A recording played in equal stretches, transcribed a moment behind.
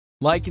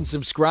Like and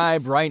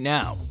subscribe right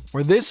now,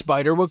 or this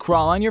spider will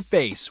crawl on your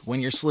face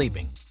when you're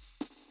sleeping.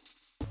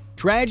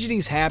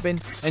 Tragedies happen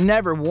and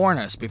never warn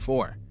us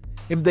before.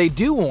 If they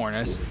do warn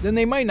us, then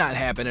they might not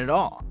happen at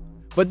all.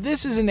 But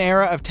this is an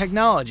era of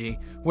technology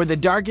where the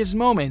darkest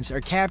moments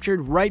are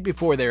captured right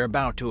before they're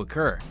about to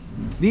occur.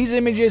 These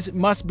images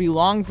must be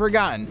long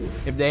forgotten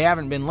if they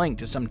haven't been linked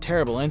to some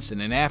terrible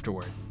incident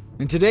afterward.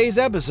 In today's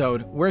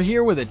episode, we're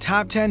here with the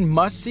top 10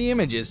 must-see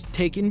images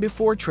taken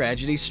before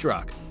tragedy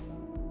struck.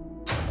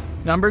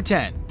 Number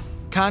 10.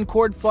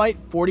 CONCORDE Flight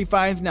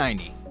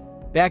 4590.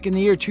 Back in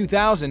the year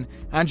 2000,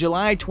 on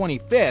July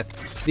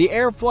 25th, the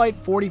Air Flight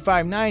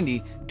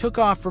 4590 took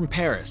off from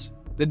Paris.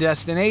 The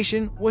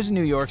destination was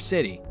New York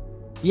City.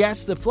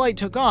 Yes, the flight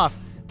took off,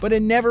 but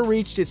it never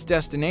reached its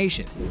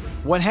destination.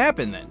 What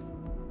happened then?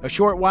 A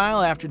short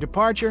while after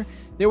departure,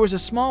 there was a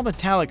small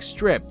metallic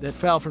strip that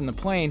fell from the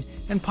plane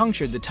and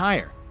punctured the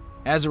tire.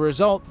 As a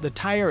result, the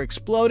tire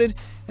exploded,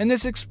 and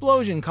this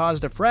explosion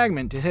caused a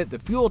fragment to hit the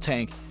fuel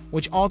tank,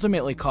 which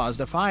ultimately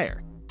caused a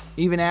fire.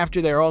 Even after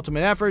their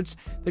ultimate efforts,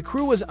 the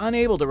crew was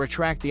unable to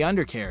retract the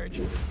undercarriage,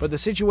 but the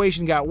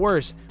situation got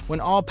worse when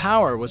all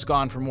power was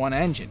gone from one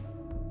engine.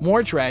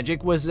 More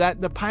tragic was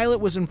that the pilot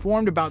was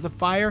informed about the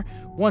fire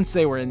once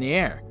they were in the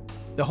air.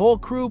 The whole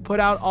crew put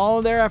out all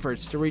of their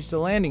efforts to reach the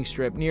landing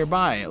strip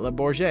nearby at Le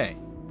Bourget,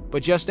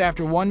 but just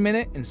after 1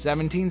 minute and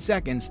 17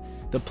 seconds,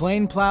 the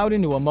plane plowed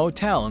into a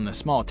motel in the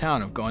small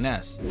town of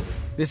Gonesse.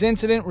 This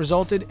incident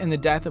resulted in the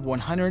death of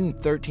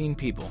 113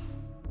 people.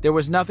 There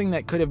was nothing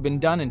that could have been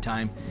done in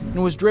time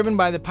and was driven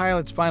by the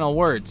pilot's final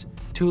words,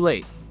 "Too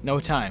late, no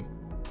time."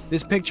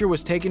 This picture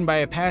was taken by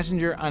a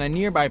passenger on a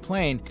nearby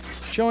plane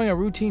showing a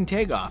routine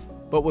takeoff,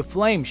 but with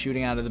flames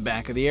shooting out of the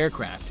back of the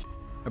aircraft.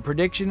 A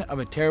prediction of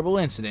a terrible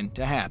incident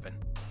to happen.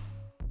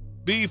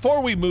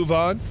 Before we move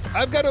on,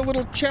 I've got a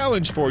little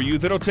challenge for you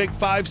that'll take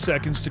 5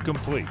 seconds to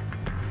complete.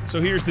 So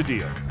here's the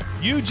deal.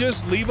 You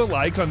just leave a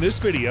like on this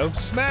video,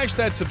 smash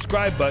that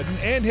subscribe button,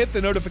 and hit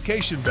the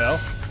notification bell,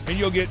 and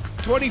you'll get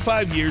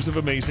 25 years of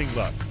amazing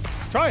luck.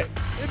 Try it.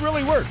 It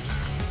really works.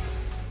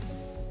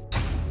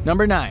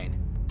 Number 9.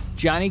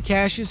 Johnny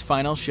Cash's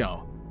final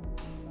show.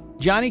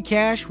 Johnny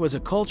Cash was a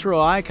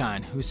cultural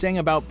icon who sang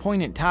about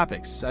poignant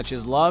topics such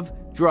as love,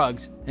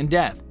 drugs, and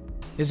death.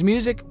 His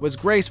music was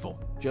graceful,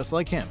 just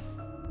like him.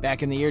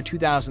 Back in the year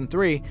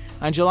 2003,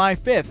 on July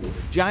 5th,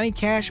 Johnny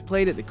Cash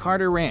played at the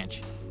Carter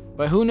Ranch.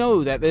 But who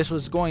knew that this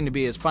was going to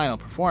be his final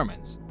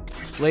performance?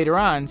 Later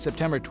on,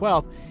 September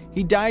 12th,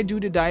 he died due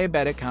to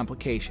diabetic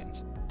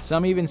complications.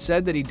 Some even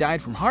said that he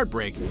died from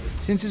heartbreak,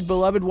 since his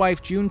beloved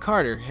wife June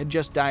Carter had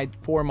just died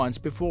 4 months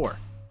before.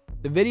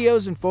 The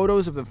videos and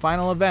photos of the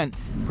final event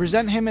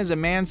present him as a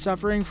man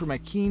suffering from a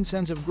keen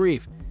sense of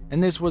grief,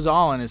 and this was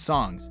all in his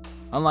songs.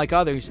 Unlike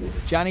others,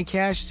 Johnny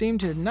Cash seemed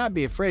to not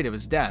be afraid of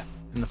his death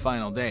in the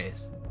final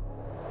days.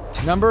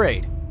 Number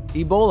 8.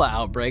 Ebola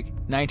Outbreak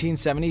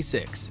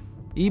 1976.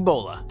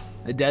 Ebola,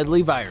 a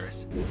deadly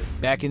virus.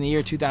 Back in the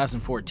year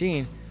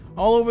 2014,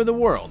 all over the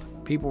world,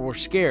 people were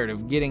scared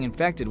of getting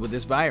infected with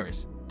this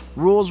virus.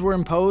 Rules were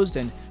imposed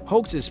and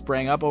hoaxes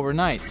sprang up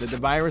overnight that the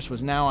virus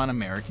was now on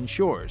American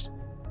shores.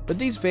 But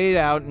these faded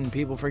out and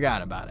people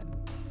forgot about it.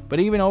 But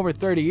even over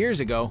 30 years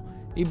ago,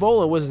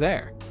 Ebola was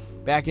there.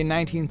 Back in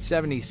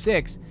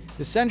 1976,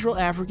 the Central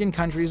African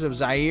countries of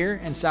Zaire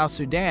and South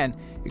Sudan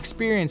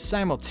experienced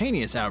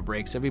simultaneous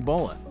outbreaks of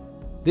Ebola.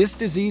 This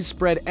disease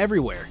spread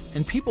everywhere,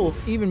 and people,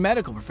 even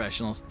medical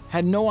professionals,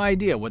 had no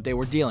idea what they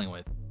were dealing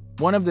with.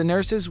 One of the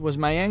nurses was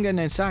Mayenga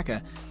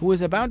Nsaka, who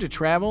was about to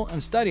travel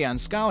and study on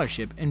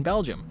scholarship in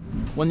Belgium.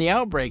 When the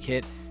outbreak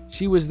hit,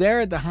 she was there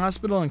at the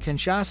hospital in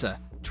Kinshasa,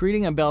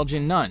 treating a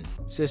Belgian nun,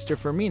 Sister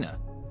Fermina.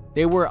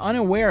 They were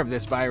unaware of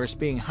this virus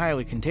being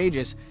highly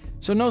contagious,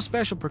 so no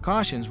special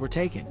precautions were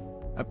taken.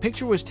 A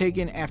picture was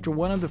taken after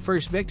one of the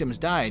first victims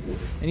died,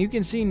 and you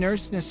can see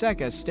Nurse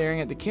Nseka staring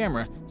at the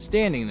camera,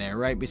 standing there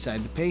right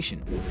beside the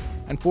patient.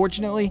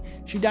 Unfortunately,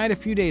 she died a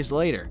few days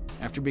later,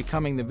 after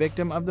becoming the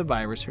victim of the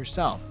virus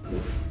herself.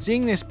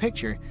 Seeing this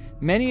picture,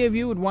 many of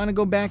you would want to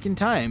go back in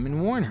time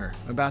and warn her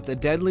about the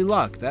deadly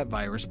luck that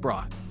virus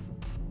brought.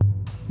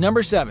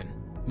 Number 7.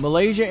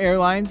 Malaysia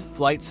Airlines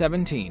Flight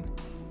 17.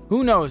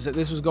 Who knows that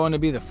this was going to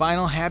be the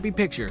final happy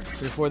picture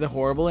before the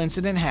horrible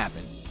incident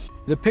happened?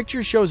 The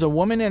picture shows a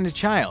woman and a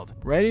child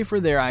ready for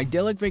their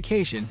idyllic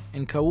vacation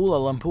in Kuala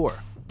Lumpur.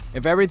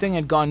 If everything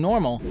had gone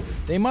normal,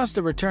 they must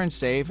have returned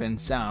safe and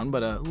sound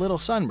but a little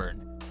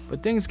sunburned.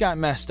 But things got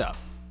messed up.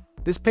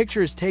 This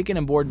picture is taken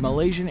aboard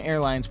Malaysian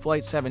Airlines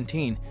Flight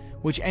 17,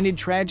 which ended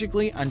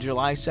tragically on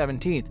July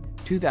 17,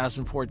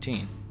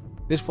 2014.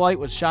 This flight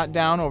was shot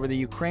down over the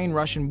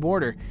Ukraine-Russian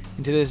border,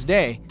 and to this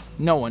day,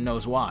 no one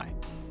knows why.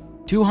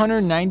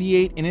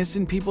 298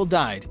 innocent people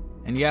died,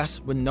 and yes,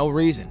 with no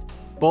reason.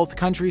 Both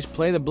countries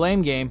play the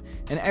blame game,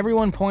 and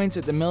everyone points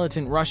at the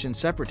militant Russian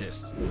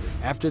separatists.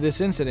 After this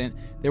incident,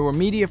 there were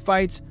media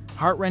fights,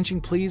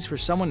 heart-wrenching pleas for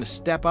someone to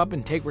step up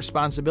and take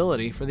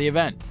responsibility for the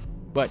event.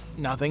 But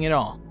nothing at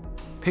all.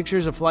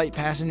 Pictures of flight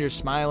passengers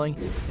smiling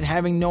and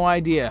having no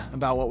idea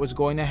about what was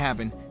going to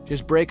happen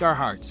just break our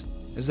hearts,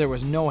 as there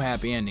was no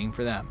happy ending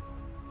for them.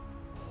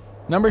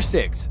 Number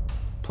 6.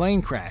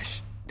 Plane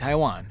crash,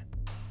 Taiwan.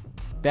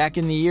 Back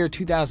in the year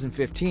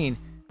 2015,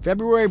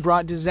 February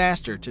brought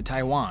disaster to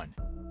Taiwan.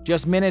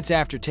 Just minutes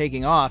after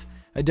taking off,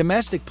 a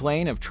domestic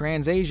plane of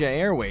TransAsia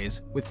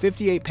Airways with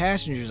 58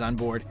 passengers on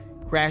board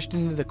crashed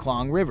into the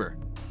Khlong River.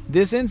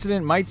 This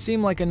incident might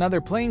seem like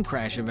another plane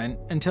crash event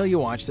until you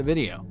watch the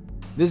video.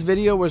 This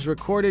video was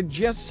recorded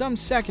just some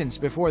seconds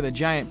before the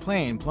giant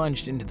plane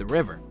plunged into the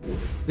river.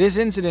 This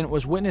incident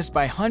was witnessed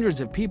by hundreds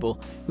of people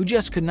who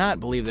just could not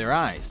believe their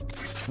eyes.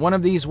 One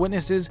of these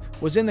witnesses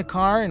was in the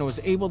car and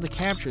was able to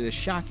capture this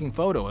shocking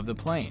photo of the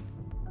plane.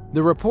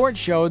 The report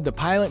showed the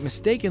pilot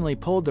mistakenly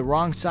pulled the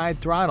wrong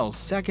side throttles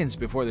seconds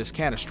before this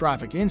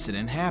catastrophic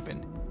incident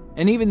happened,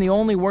 and even the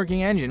only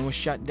working engine was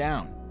shut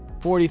down.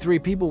 43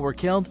 people were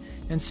killed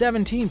and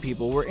 17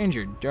 people were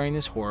injured during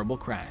this horrible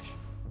crash.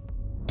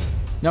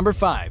 Number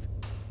 5.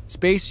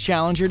 Space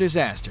Challenger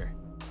disaster.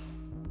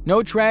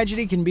 No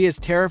tragedy can be as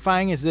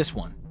terrifying as this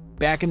one.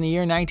 Back in the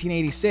year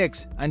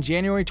 1986, on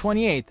January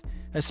 28th,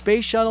 a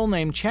space shuttle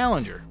named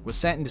Challenger was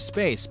sent into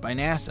space by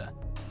NASA.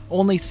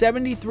 Only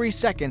 73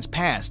 seconds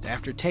passed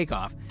after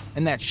takeoff,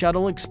 and that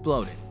shuttle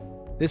exploded.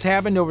 This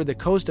happened over the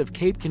coast of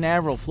Cape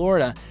Canaveral,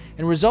 Florida,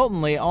 and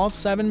resultantly all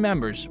 7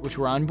 members which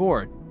were on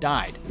board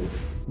died.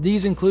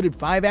 These included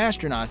 5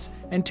 astronauts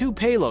and 2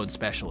 payload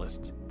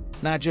specialists.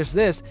 Not just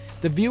this,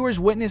 the viewers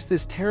witnessed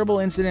this terrible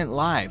incident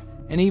live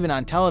and even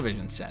on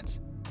television sets.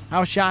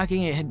 How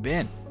shocking it had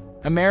been.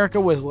 America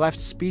was left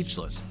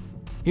speechless.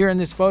 Here in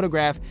this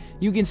photograph,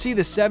 you can see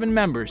the 7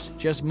 members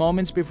just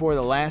moments before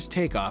the last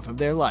takeoff of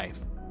their life.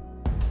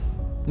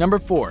 Number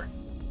 4.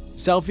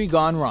 Selfie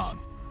gone wrong.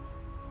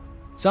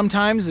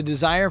 Sometimes the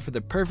desire for the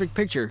perfect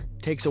picture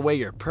takes away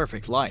your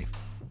perfect life.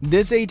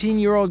 This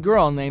 18-year-old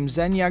girl named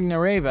Zhenya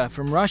Gnareva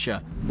from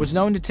Russia was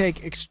known to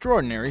take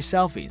extraordinary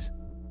selfies,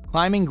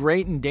 climbing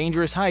great and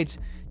dangerous heights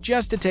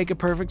just to take a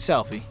perfect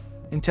selfie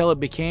until it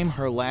became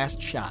her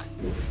last shot.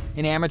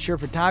 An amateur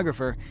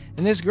photographer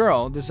and this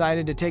girl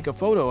decided to take a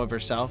photo of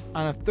herself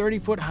on a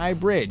 30-foot high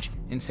bridge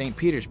in St.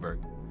 Petersburg.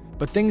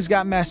 But things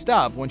got messed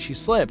up when she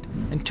slipped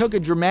and took a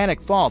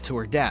dramatic fall to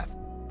her death.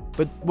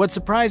 But what's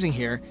surprising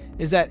here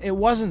is that it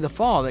wasn't the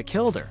fall that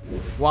killed her.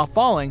 While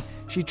falling,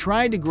 she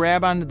tried to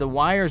grab onto the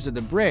wires of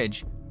the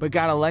bridge but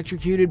got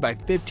electrocuted by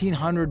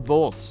 1,500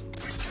 volts.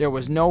 There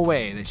was no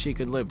way that she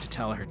could live to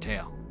tell her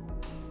tale.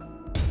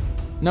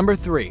 Number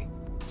 3.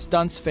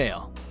 Stunts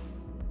fail.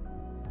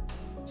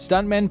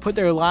 Stuntmen put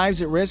their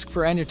lives at risk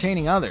for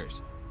entertaining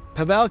others.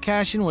 Pavel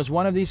Kashin was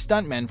one of these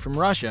stuntmen from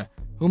Russia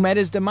who met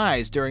his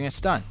demise during a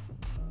stunt.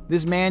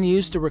 This man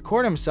used to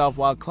record himself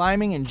while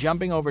climbing and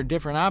jumping over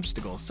different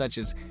obstacles such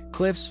as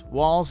cliffs,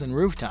 walls, and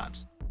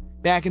rooftops.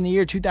 Back in the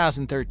year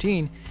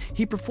 2013,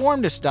 he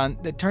performed a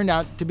stunt that turned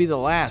out to be the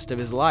last of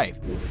his life.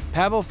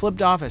 Pavel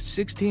flipped off a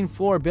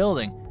 16-floor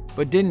building,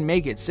 but didn't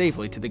make it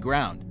safely to the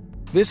ground.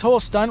 This whole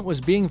stunt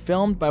was being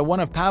filmed by one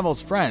of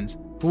Pavel's friends,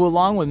 who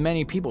along with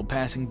many people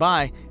passing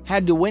by,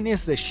 had to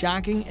witness this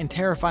shocking and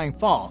terrifying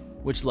fall,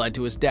 which led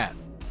to his death.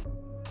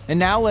 And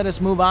now let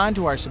us move on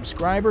to our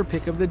subscriber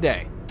pick of the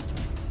day.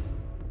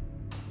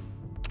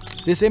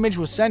 This image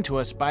was sent to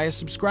us by a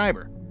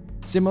subscriber.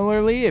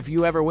 Similarly, if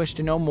you ever wish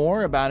to know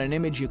more about an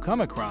image you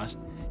come across,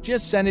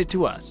 just send it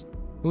to us.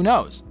 Who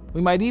knows,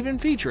 we might even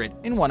feature it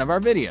in one of our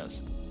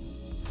videos.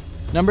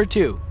 Number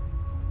 2.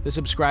 The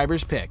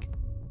subscriber's pick.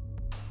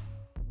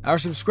 Our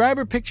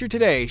subscriber picture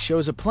today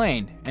shows a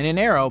plane and an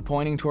arrow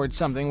pointing towards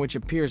something which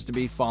appears to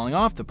be falling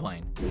off the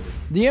plane.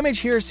 The image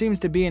here seems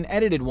to be an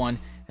edited one,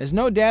 as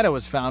no data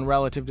was found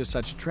relative to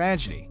such a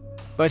tragedy.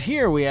 But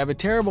here we have a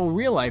terrible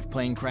real-life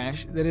plane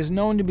crash that is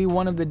known to be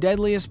one of the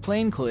deadliest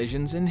plane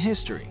collisions in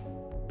history.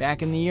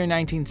 Back in the year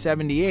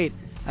 1978,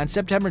 on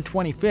September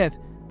 25th,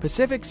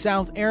 Pacific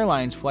South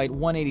Airlines Flight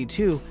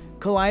 182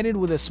 collided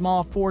with a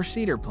small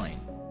 4-seater plane.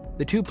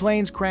 The 2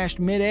 planes crashed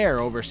mid-air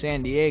over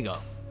San Diego.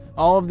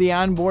 All of the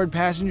onboard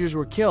passengers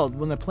were killed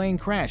when the plane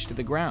crashed to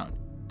the ground.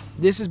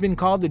 This has been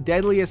called the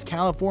deadliest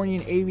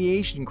Californian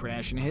aviation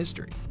crash in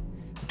history.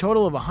 A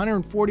total of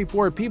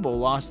 144 people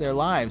lost their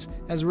lives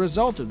as a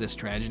result of this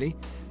tragedy.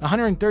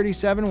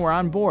 137 were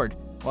on board,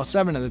 while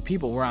 7 of the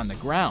people were on the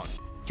ground,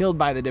 killed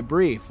by the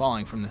debris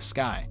falling from the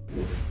sky.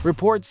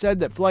 Reports said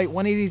that Flight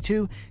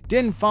 182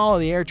 didn't follow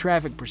the air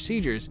traffic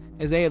procedures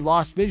as they had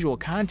lost visual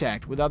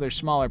contact with other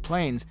smaller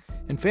planes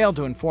and failed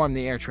to inform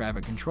the air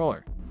traffic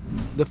controller.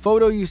 The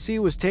photo you see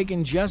was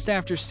taken just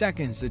after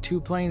seconds the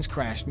 2 planes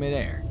crashed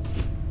mid-air.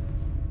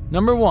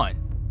 Number 1.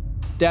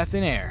 Death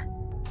in air.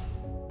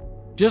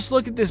 Just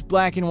look at this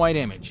black and white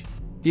image.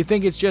 Do you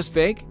think it's just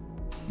fake?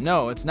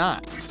 No, it's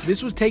not.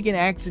 This was taken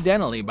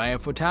accidentally by a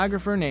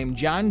photographer named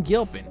John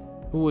Gilpin,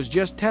 who was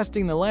just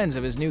testing the lens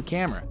of his new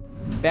camera.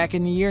 Back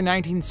in the year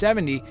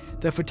 1970,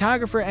 the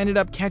photographer ended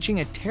up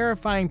catching a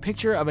terrifying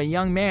picture of a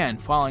young man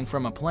falling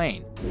from a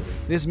plane.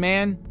 This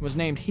man was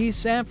named Heath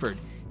Sanford,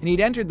 and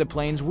he'd entered the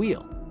plane's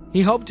wheel.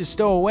 He hoped to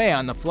stow away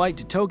on the flight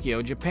to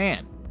Tokyo,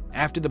 Japan.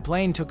 After the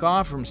plane took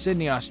off from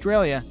Sydney,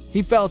 Australia,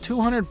 he fell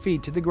 200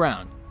 feet to the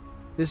ground.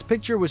 This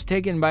picture was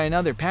taken by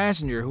another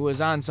passenger who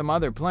was on some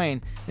other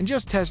plane and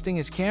just testing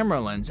his camera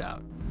lens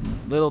out.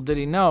 Little did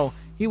he know,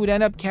 he would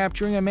end up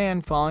capturing a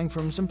man falling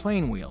from some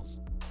plane wheels.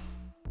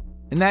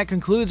 And that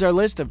concludes our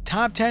list of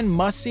top 10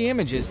 must-see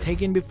images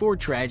taken before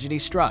tragedy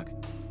struck.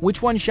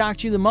 Which one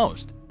shocked you the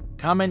most?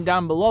 Comment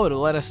down below to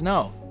let us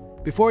know.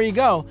 Before you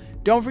go,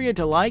 don't forget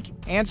to like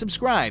and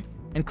subscribe,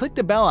 and click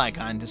the bell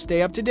icon to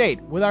stay up to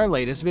date with our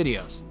latest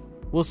videos.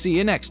 We'll see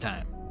you next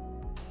time.